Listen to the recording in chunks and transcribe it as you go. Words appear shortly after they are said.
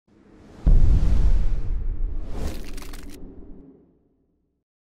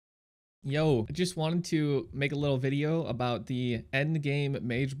Yo, I just wanted to make a little video about the Endgame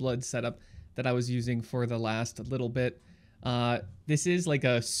Mageblood setup that I was using for the last little bit. This is like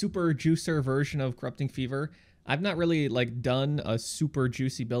a super juicer version of Corrupting Fever. I've not really done a super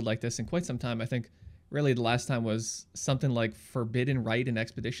juicy build like this in quite some time. I think really the last time was something like Forbidden Rite in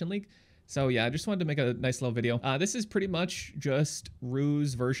Expedition League. So yeah, I just wanted to make a nice little video. This is pretty much just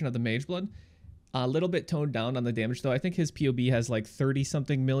Rue's version of the Mageblood. A little bit toned down on the damage though. I think his POB has like 30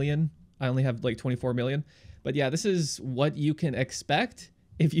 something million. I only have like 24 million. But yeah, this is what you can expect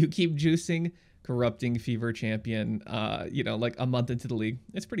if you keep juicing Corrupting Fever Champion, like a month into the league.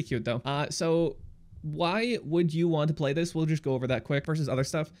 It's pretty cute though. So why would you want to play this? We'll just go over that quick versus other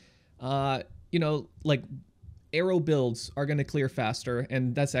stuff. Like arrow builds are going to clear faster.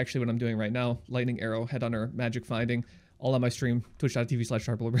 And that's actually what I'm doing right now. Lightning Arrow, Headhunter, Magic Finding, all on my stream,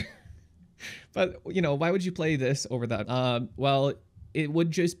 twitch.tv/sharpblueberry. But, why would you play this over that? Well, it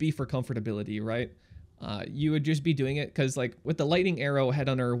would just be for comfortability, right? You would just be doing it because, like, with the Lightning Arrow,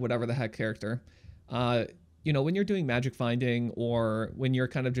 Headhunter, whatever the heck character, when you're doing Magic Finding or when you're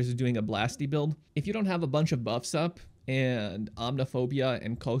kind of just doing a blasty build, if you don't have a bunch of buffs up and Omniphobia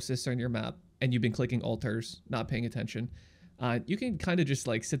and Kosis are on your map and you've been clicking altars, not paying attention, you can kind of just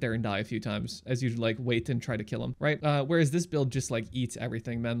like sit there and die a few times as you like wait and try to kill them, right? Whereas this build just like eats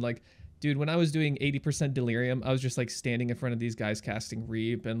everything, man. Like, dude, when I was doing 80% Delirium, I was just like standing in front of these guys casting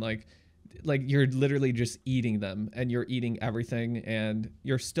Reap and like you're literally just eating them and you're eating everything and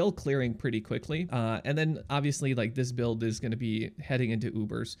you're still clearing pretty quickly. And then obviously like this build is going to be heading into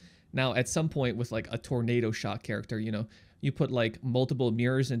Ubers. Now at some point with like a Tornado Shot character, you put like multiple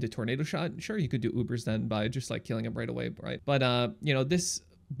mirrors into Tornado Shot. Sure, you could do Ubers then by just like killing them right away, right? But this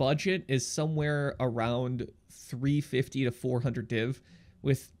budget is somewhere around 350 to 400 div,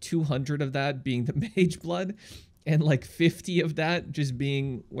 with 200 of that being the Mageblood and like 50 of that just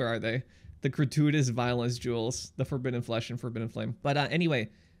being, where are they? The Gratuitous Violence Jewels, the Forbidden Flesh and Forbidden Flame. But anyway,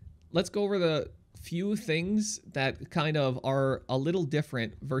 let's go over the few things that kind of are a little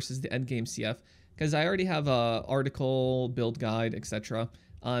different versus the Endgame CF, because I already have a article, build guide, etc.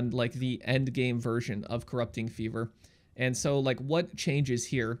 on like the Endgame version of Corrupting Fever. And so like what changes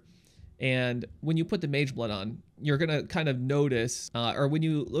here? And when you put the Mageblood on, you're going to kind of notice, or when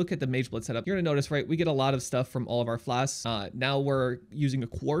you look at the Mageblood setup, you're going to notice, right, we get a lot of stuff from all of our flasks. Now we're using a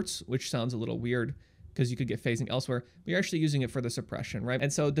Quartz, which sounds a little weird because you could get phasing elsewhere. We're actually using it for the Suppression, right?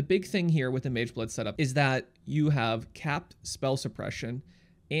 And so the big thing here with the Mageblood setup is that you have capped spell suppression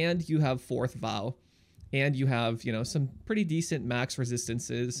and you have Fourth Vow and you have, some pretty decent max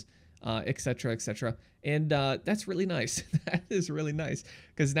resistances, etc., etc. And that's really nice. That is really nice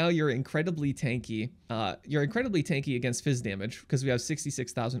because now you're incredibly tanky. You're incredibly tanky against fizz damage because we have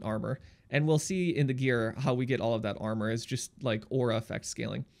 66,000 armor, and we'll see in the gear how we get all of that armor is just like aura effect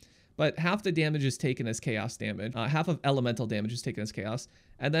scaling. But half the damage is taken as chaos damage. Half of elemental damage is taken as chaos,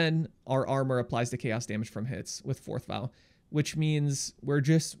 and then our armor applies the chaos damage from hits with Fourth Vow, which means we're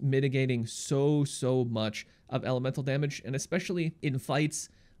just mitigating so much of elemental damage, and especially in fights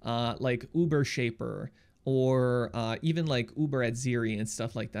like Uber Shaper or even like Uber at Zeri and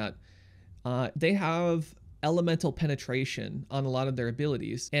stuff like that. They have elemental penetration on a lot of their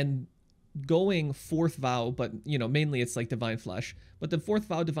abilities, and going Fourth Vow, but mainly it's like Divine Flesh, but the Fourth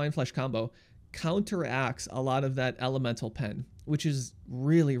Vow Divine Flesh combo counteracts a lot of that elemental pen, which is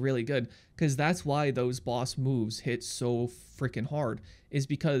really good, because that's why those boss moves hit so freaking hard, is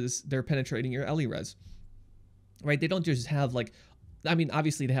because they're penetrating your Ellie res, right? They don't just have like, I mean,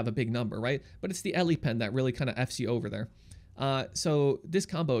 obviously they have a big number, right? But it's the Ellie pen that really kind of F's you over there. So this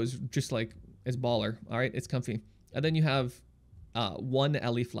combo is just like, it's baller, all right? It's comfy. And then you have one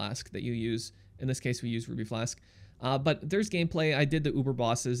Ellie flask that you use. In this case, we use Ruby Flask. But there's gameplay. I did the Uber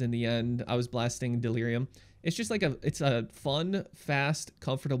bosses in the end. I was blasting Delirium. It's just like it's a fun, fast,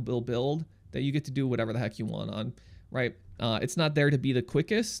 comfortable build that you get to do whatever the heck you want on, right? It's not there to be the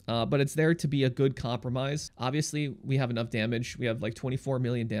quickest, but it's there to be a good compromise. Obviously, we have enough damage. We have like 24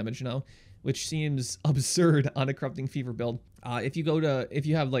 million damage now, which seems absurd on a Corrupting Fever build. If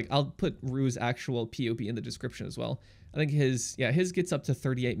you have like, I'll put Rue's actual POB in the description as well. I think his gets up to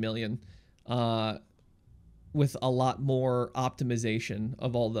 38 million, with a lot more optimization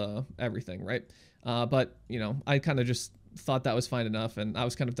of all the everything, right? But I kind of just thought that was fine enough, and I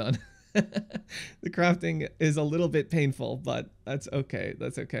was kind of done. The crafting is a little bit painful, but that's okay.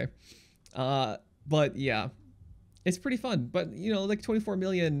 That's okay. But yeah, it's pretty fun. But like 24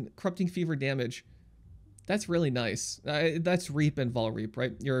 million Corrupting Fever damage, that's really nice. That's Reap and Vol Reap,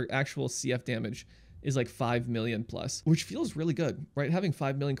 right? Your actual CF damage is like 5 million plus, which feels really good, right? Having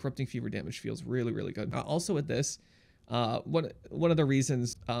 5 million Corrupting Fever damage feels really good. Also with this, One of the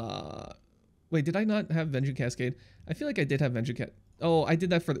reasons. Wait, did I not have Vengeance Cascade? I feel like I did have Vengeance Cascade. Oh, I did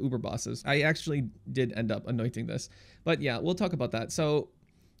that for the Uber bosses. I actually did end up anointing this. But yeah, we'll talk about that. So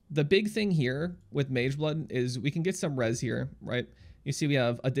the big thing here with Mageblood is we can get some res here, right? You see we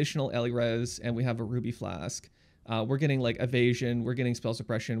have additional Ellie res and we have a Ruby Flask. We're getting like evasion, we're getting spell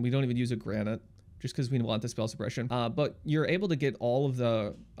suppression. We don't even use a granite just because we want the spell suppression. But you're able to get a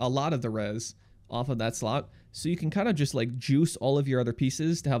lot of the res off of that slot. So you can kind of just like juice all of your other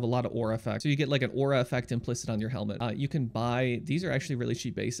pieces to have a lot of aura effect. So you get like an aura effect implicit on your helmet. You can buy, these are actually really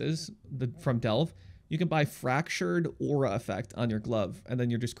cheap bases from Delve. You can buy fractured aura effect on your glove and then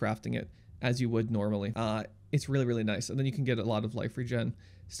you're just crafting it as you would normally. It's really, really nice. And then you can get a lot of life regen,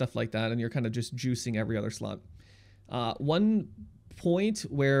 stuff like that. And you're kind of just juicing every other slot. One point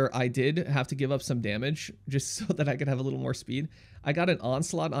where I did have to give up some damage just so that I could have a little more speed. I got an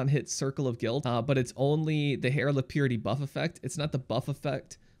onslaught on hit Circle of Guilt, but it's only the Herald of Purity buff effect. It's not the buff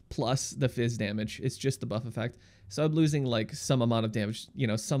effect plus the fizz damage. It's just the buff effect. So I'm losing like some amount of damage, you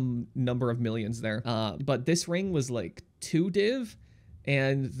know, some number of millions there. But this ring was like 2 div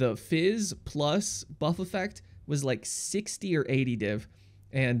and the fizz plus buff effect was like 60 or 80 div.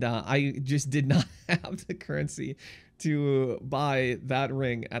 And I just did not have the currency to buy that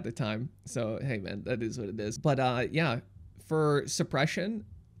ring at the time. So, hey, man, that is what it is. But yeah, for suppression,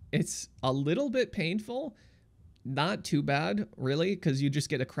 it's a little bit painful. Not too bad, really, because you just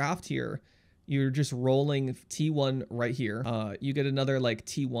get a craft here. You're just rolling T1 right here. You get another like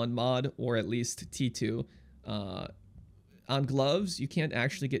T1 mod or at least T2. On gloves, you can't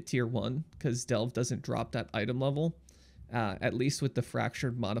actually get tier 1 because Delve doesn't drop that item level. At least with the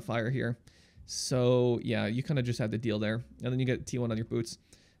fractured modifier here. So yeah, you kind of just have the deal there. And then you get T1 on your boots.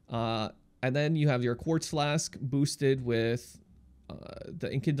 And then you have your Quartz Flask boosted with the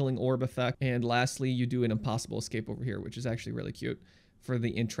Enkindling Orb effect. And lastly, you do an Impossible Escape over here, which is actually really cute for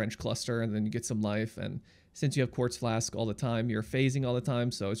the Entrench cluster. And then you get some life. And since you have Quartz Flask all the time, you're phasing all the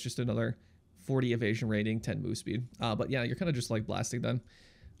time. So it's just another 40 evasion rating, 10 move speed. But yeah, you're kind of just like blasting then.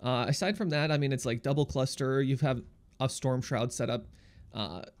 Aside from that, I mean, it's like double cluster. You have a Storm Shroud setup.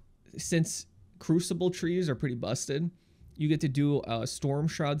 Since Crucible trees are pretty busted, you get to do a Storm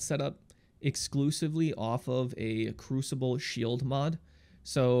Shroud setup exclusively off of a Crucible shield mod.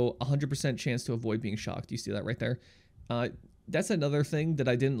 So 100% chance to avoid being shocked. You see that right there? That's another thing that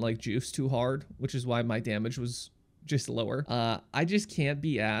I didn't like juice too hard, which is why my damage was just lower. I just can't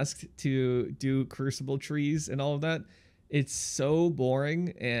be asked to do Crucible trees and all of that. It's so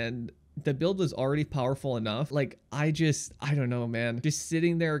boring, and the build was already powerful enough. Like, I don't know, man. Just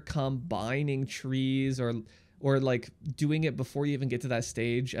sitting there combining trees or like doing it before you even get to that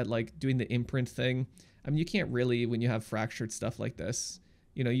stage at like doing the imprint thing. I mean, you can't really, when you have fractured stuff like this,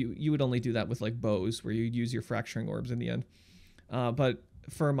 you know, you would only do that with like bows where you use your fracturing orbs in the end. But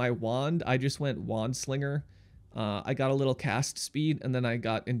for my wand, I just went wand slinger. I got a little cast speed and then I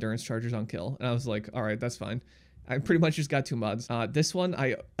got endurance charges on kill. And I was like, all right, that's fine. I pretty much just got 2 mods. This one,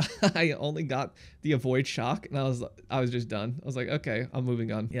 I only got the avoid shock, and I was just done. I was like, okay, I'm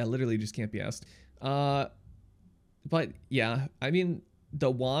moving on. Yeah, literally just can't be asked. But yeah, I mean,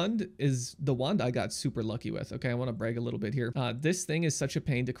 the wand I got super lucky with. Okay, I want to brag a little bit here. This thing is such a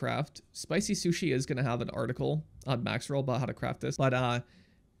pain to craft. Spicy Sushi is gonna have an article on Maxroll about how to craft this, but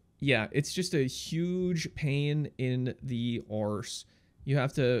yeah, it's just a huge pain in the arse. You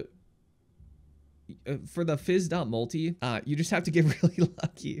have to. For the fizz.multi, you just have to get really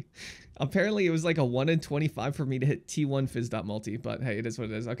lucky. Apparently, it was like a 1 in 25 for me to hit T1 fizz.multi, but hey, it is what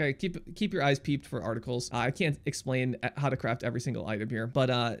it is. Okay, keep your eyes peeped for articles. I can't explain how to craft every single item here,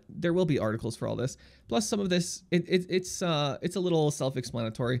 but there will be articles for all this. Plus, some of this, it's a little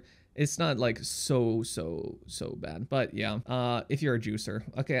self-explanatory. It's not like so bad, but yeah, if you're a juicer.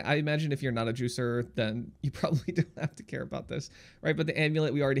 Okay, I imagine if you're not a juicer, then you probably don't have to care about this, right? But the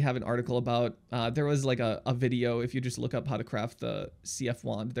amulet, we already have an article about. There was like a video, if you just look up how to craft the CF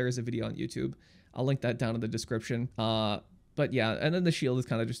wand, there is a video on YouTube. I'll link that down in the description. But yeah, and then the shield is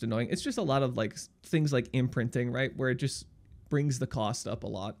kind of just annoying. It's just a lot of like things like imprinting, right? Where it just brings the cost up a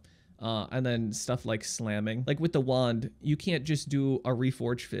lot. And then stuff like slamming. Like with the wand, you can't just do a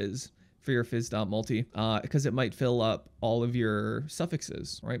reforge fizz for your fizz.multi because it might fill up all of your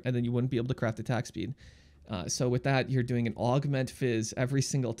suffixes, right? And then you wouldn't be able to craft attack speed. So with that, you're doing an augment fizz every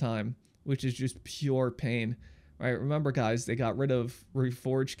single time, which is just pure pain, right? Remember, guys, they got rid of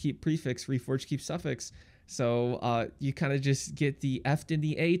reforge keep prefix, reforge keep suffix. So you kind of just get the F and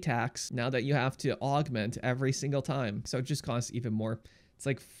the A tax now that you have to augment every single time. So it just costs even more. It's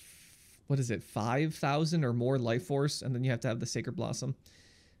like, what is it, 5,000 or more life force, and then you have to have the Sacred Blossom.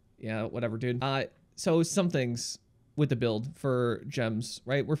 Yeah, whatever, dude. So some things, with the build for gems,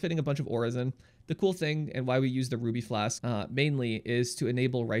 right? We're fitting a bunch of auras in. The cool thing and why we use the ruby flask mainly is to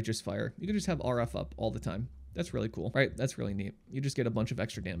enable righteous fire. You can just have RF up all the time. That's really cool, right? That's really neat. You just get a bunch of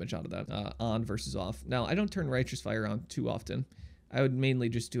extra damage out of that, on versus off. Now, I don't turn righteous fire on too often. I would mainly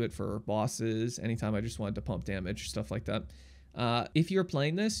just do it for bosses, anytime I just wanted to pump damage, stuff like that. If you're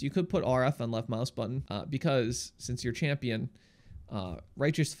playing this, you could put RF on left mouse button because since you're champion,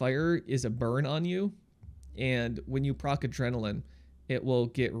 righteous fire is a burn on you. And when you proc adrenaline, it will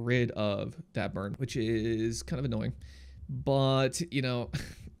get rid of that burn, which is kind of annoying. But, you know,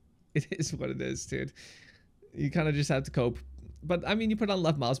 it is what it is, dude. You kind of just have to cope. But, I mean, you put on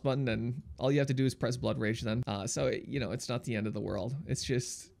left mouse button and all you have to do is press Blood Rage then. So, you know, it's not the end of the world. It's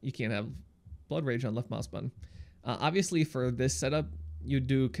just you can't have Blood Rage on left mouse button. Obviously, for this setup, you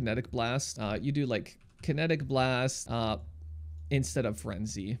do Kinetic Blast. You do, like, Kinetic Blast instead of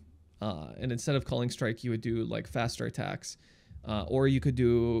Frenzy. And instead of Calling Strike, you would do, like, faster attacks. Or you could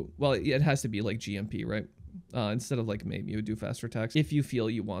do, well, it has to be, like, GMP, right? Instead of, like, Maim, you would do faster attacks if you feel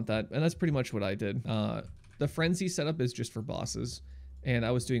you want that. And that's pretty much what I did. The Frenzy setup is just for bosses, and I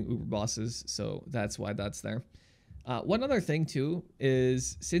was doing Uber bosses, so that's why that's there. One other thing, too,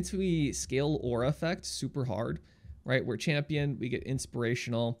 is since we scale Aura Effect super hard, right? We're champion, we get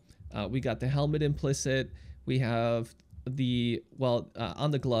inspirational, we got the helmet implicit, we have the, well,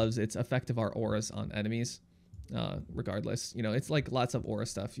 on the gloves, it's effective our auras on enemies, regardless. You know, it's like lots of aura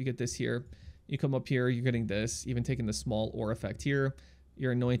stuff. You get this here, you come up here, you're getting this, even taking the small aura effect here,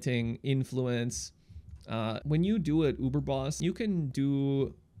 your anointing, influence. When you do an Uber boss, you can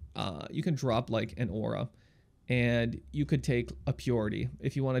do, you can drop like an aura, and you could take a purity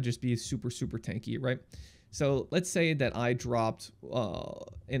if you want to just be super, super tanky, right? So let's say that I dropped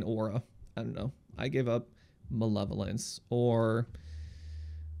an aura. I don't know. I give up malevolence, or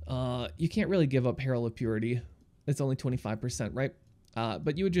you can't really give up Herald of Purity. It's only 25%, right?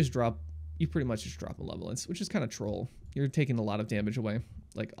 But you would just drop, you pretty much just drop malevolence, which is kind of troll. You're taking a lot of damage away.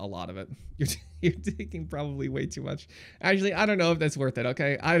 Like a lot of it. You're taking probably way too much. Actually, I don't know if that's worth it,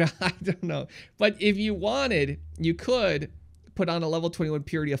 okay? I don't know. But if you wanted, you could put on a level 21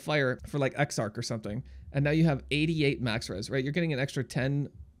 Purity of Fire for like Exarch or something. And now you have 88 max res, right? You're getting an extra 10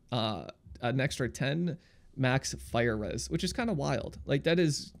 max fire res, which is kind of wild. Like that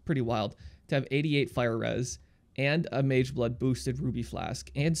is pretty wild to have 88 fire res and a Mageblood boosted Ruby Flask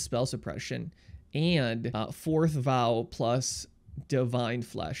and spell suppression and fourth vow plus divine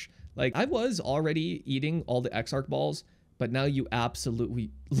flesh. Like I was already eating all the Exarch balls, but now you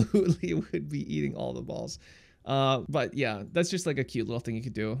absolutely would be eating all the balls. But yeah, that's just like a cute little thing you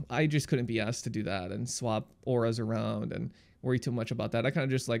could do. I just couldn't be asked to do that and swap auras around and worry too much about that. I kind of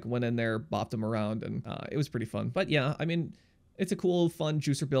just like went in there, bopped them around, and it was pretty fun. But yeah, I mean, it's a cool, fun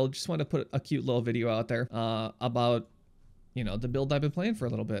juicer build. Just wanted to put a cute little video out there about, you know, the build I've been playing for a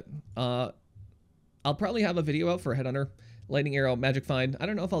little bit. I'll probably have a video out for Headhunter, Lightning Arrow, Magic Find. I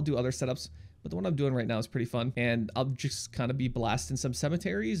don't know if I'll do other setups, but the one I'm doing right now is pretty fun. And I'll just kind of be blasting some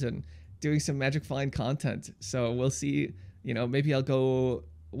cemeteries and doing some Magic Find content. So we'll see, you know, maybe I'll go,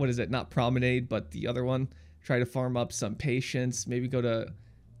 what is it? Not Promenade, but the other one. Try to farm up some patience, maybe go to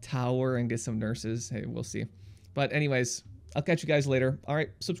Tower and get some nurses. Hey, we'll see. But anyways, I'll catch you guys later. All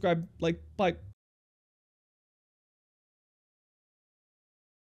right, subscribe, like, bye.